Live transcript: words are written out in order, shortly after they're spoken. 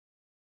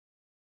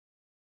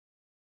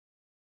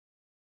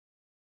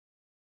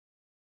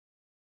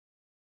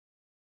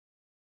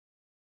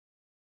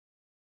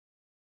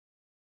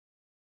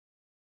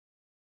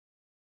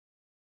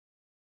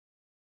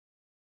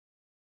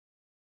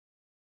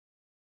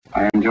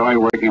I enjoy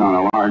working on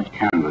a large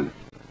canvas.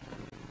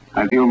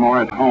 I feel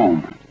more at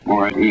home,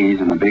 more at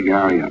ease in a big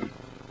area.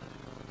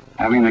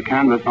 Having the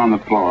canvas on the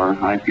floor,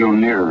 I feel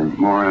nearer,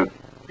 more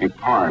a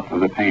part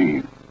of the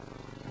painting.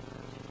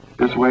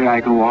 This way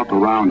I can walk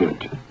around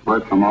it,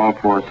 work from all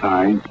four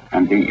sides,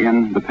 and be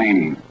in the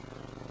painting,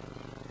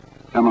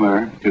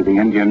 similar to the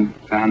Indian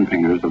sand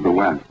painters of the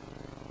West.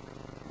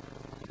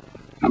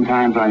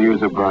 Sometimes I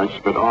use a brush,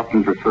 but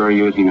often prefer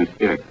using a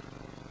stick.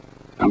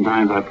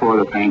 Sometimes I pour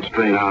the paint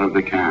straight out of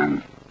the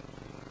can.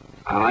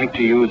 I like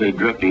to use a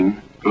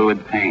dripping,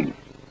 fluid paint.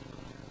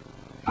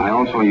 I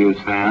also use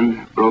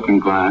sand, broken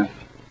glass,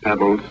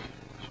 pebbles,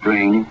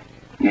 string,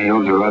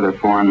 nails, or other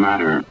foreign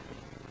matter.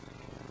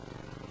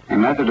 A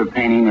method of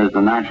painting is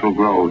the natural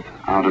growth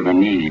out of a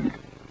need.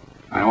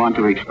 I want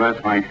to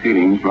express my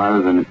feelings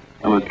rather than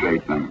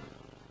illustrate them.